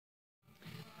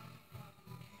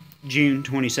June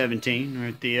 2017. We're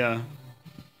at the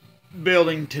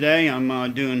building today.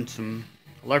 I'm doing some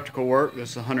electrical work.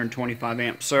 This is a 125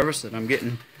 amp service that I'm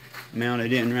getting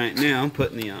mounted in right now. I'm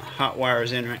putting the hot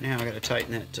wires in right now. I got to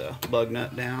tighten that lug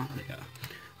nut down.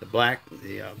 The black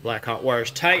hot wire's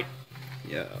tight.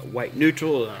 White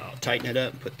neutral. I'll tighten it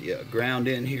up. Put the ground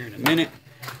in here in a minute,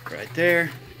 right there,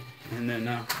 and then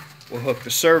we'll hook the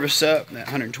service up. That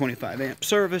 125 amp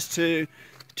service to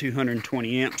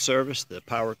 220 amp service. The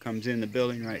power comes in the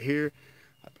building right here.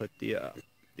 I put the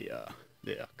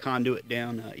conduit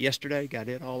down yesterday. Got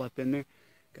it all up in there.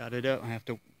 Got it up. I have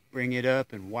to bring it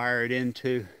up and wire it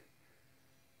into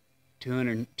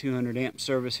 200 amp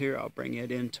service here. I'll bring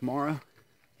it in tomorrow,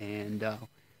 and the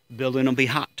building will be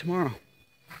hot tomorrow.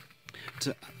 It's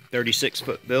a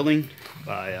 36-foot building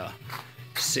by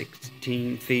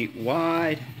 16 feet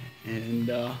wide, and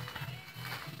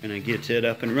gonna get it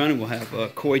up and running. We'll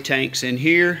have koi tanks in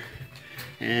here,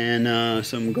 and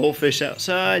some goldfish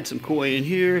outside, some koi in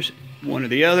here, one or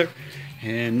the other,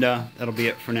 and that'll be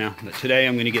it for now. But today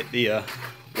I'm gonna get the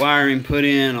wiring put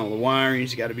in. All the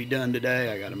wiring's got to be done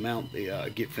today. I got to mount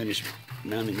the get finished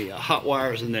mounting the hot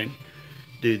wires, and then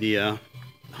do the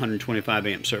 125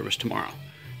 amp service tomorrow.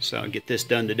 So I'll get this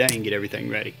done today and get everything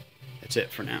ready. That's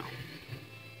it for now.